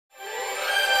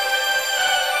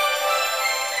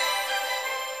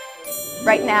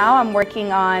Right now I'm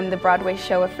working on the Broadway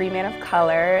show A Free Man of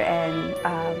Color, and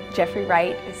Jeffrey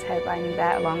Wright is headlining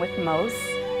that along with Mos,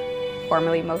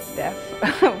 formerly Mos Def.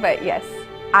 But yes,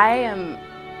 I am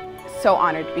so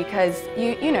honored because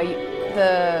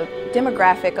the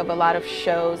demographic of a lot of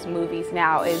shows, movies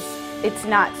now is it's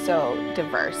not so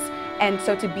diverse. And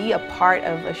so to be a part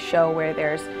of a show where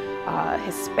there's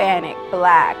Hispanic,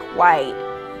 Black, white,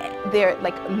 they're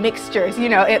like mixtures,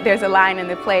 there's a line in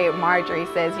the play, Marjorie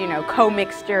says,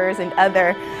 co-mixtures and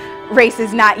other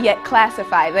races not yet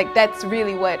classified. Like that's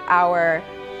really what our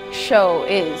show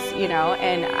is,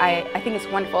 and I think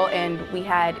it's wonderful. And we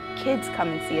had kids come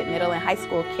and see it, middle and high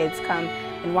school kids come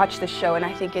and watch the show, and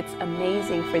I think it's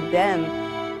amazing for them.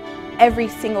 Every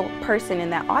single person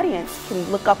in that audience can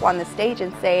look up on the stage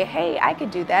and say, hey, I could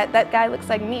do that. That guy looks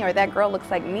like me, or that girl looks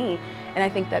like me. And I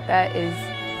think that that is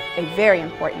a very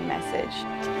important message.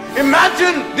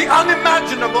 Imagine the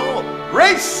unimaginable.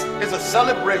 Race is a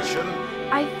celebration.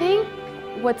 I think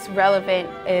what's relevant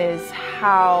is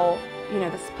how,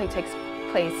 this play takes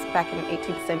place back in the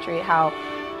 18th century, how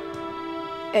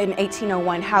in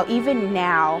 1801, how even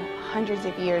now, hundreds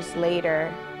of years later,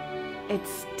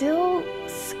 it's still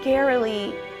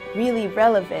scarily really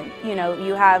relevant.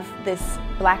 You have this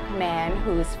black man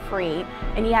who is free,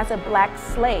 and he has a black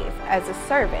slave as a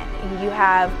servant. You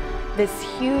have this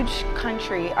huge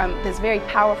country, this very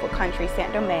powerful country,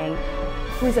 Saint-Domingue,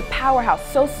 who is a powerhouse,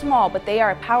 so small, but they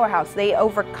are a powerhouse. They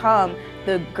overcome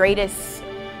the greatest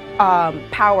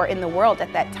power in the world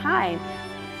at that time.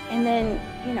 And then,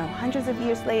 hundreds of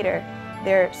years later,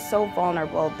 they're so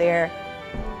vulnerable. They're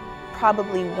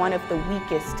probably one of the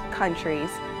weakest countries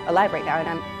alive right now, and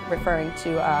I'm referring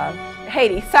to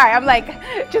Haiti. Sorry, I'm like,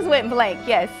 just went blank.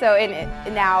 Yes, so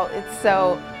now it's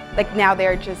so, now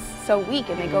they're just so weak,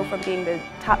 and they go from being the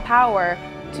top power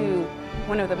to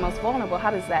one of the most vulnerable.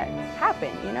 How does that happen,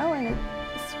 And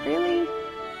it's really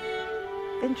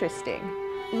interesting.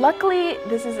 Luckily,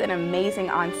 this is an amazing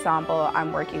ensemble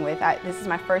I'm working with. This is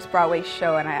my first Broadway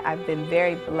show, and I've been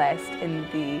very blessed in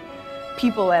the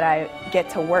people that I get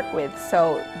to work with,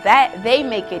 so that they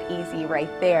make it easy right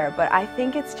there. But I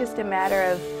think it's just a matter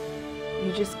of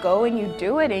you just go and you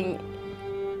do it, and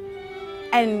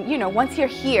once you're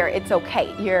here, it's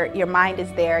okay. Your mind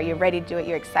is there, you're ready to do it,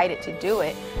 you're excited to do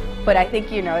it. But I think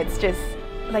it's just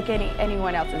like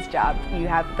anyone else's job. You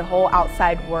have the whole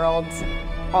outside world,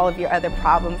 all of your other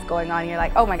problems going on, and you're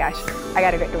like, oh my gosh, I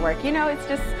gotta get to work. It's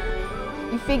just,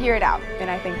 you figure it out, and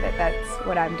I think that that's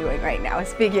what I'm doing right now,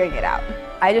 is figuring it out.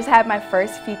 I just had my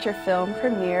first feature film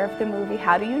premiere of the movie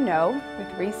How Do You Know,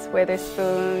 with Reese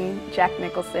Witherspoon, Jack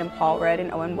Nicholson, Paul Rudd,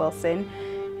 and Owen Wilson.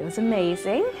 It was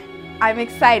amazing. I'm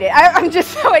excited. I'm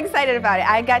just so excited about it.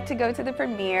 I got to go to the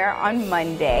premiere on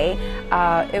Monday.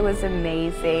 It was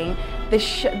amazing.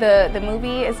 The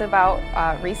movie is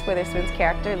about Reese Witherspoon's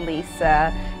character,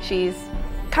 Lisa. She's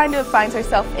kind of finds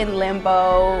herself in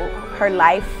limbo. Her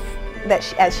life,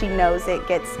 as she knows it,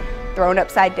 gets thrown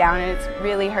upside down, and it's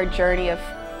really her journey of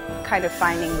kind of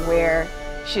finding where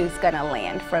she's gonna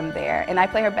land from there. And I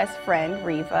play her best friend,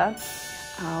 Riva.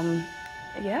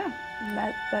 Yeah,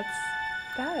 that's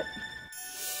that.